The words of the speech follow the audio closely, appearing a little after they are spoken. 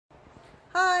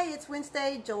Hi, it's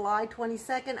Wednesday, July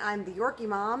 22nd. I'm the Yorkie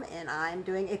mom, and I'm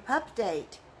doing a pup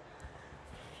date.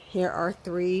 Here are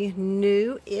 3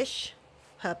 new-ish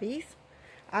puppies.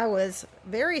 I was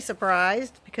very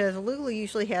surprised because Lulu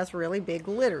usually has really big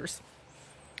litters.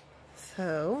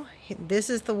 So, this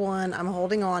is the one I'm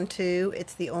holding on to.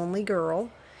 It's the only girl.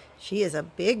 She is a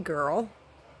big girl.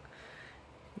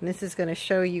 And this is going to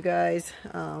show you guys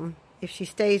if she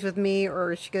stays with me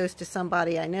or if she goes to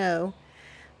somebody I know.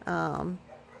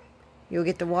 You'll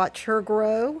get to watch her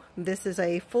grow. This is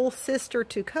a full sister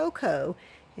to Coco,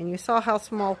 and you saw how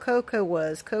small Coco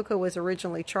was. Coco was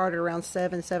originally charted around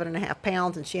 7.5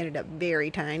 pounds, and she ended up very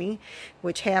tiny,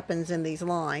 which happens in these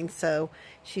lines. So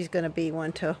she's going to be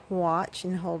one to watch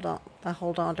and hold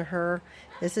on to her.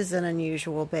 This is an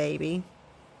unusual baby.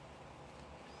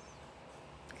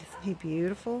 Isn't he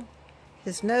beautiful?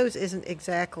 His nose isn't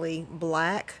exactly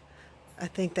black. I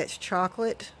think that's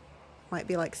chocolate. Might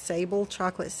be like sable,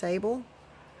 chocolate sable.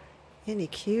 Isn't he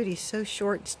cute? He's so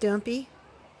short and stumpy.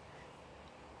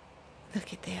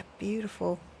 Look at that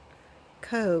beautiful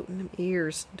coat and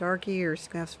ears, dark ears. He's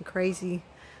going to have some crazy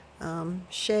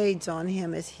shades on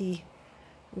him as he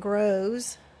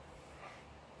grows.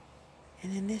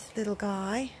 And then this little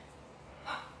guy.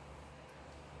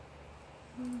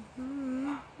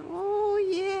 Oh,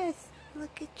 yes.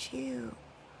 Look at you.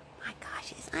 My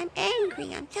gosh, I'm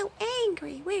angry. I'm so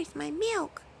angry. Where's my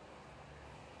milk?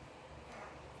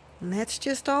 And that's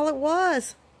just all it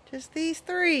was. Just these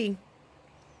 3.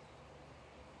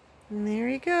 And there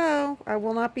you go. I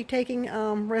will not be taking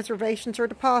reservations or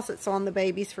deposits on the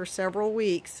babies for several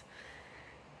weeks.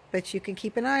 But you can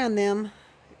keep an eye on them.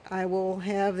 I will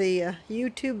have the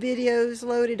YouTube videos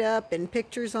loaded up and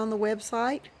pictures on the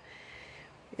website.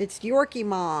 It's Yorkie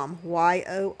Mom, Yorkymom.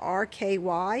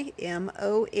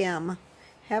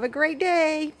 Have a great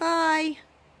day. Bye.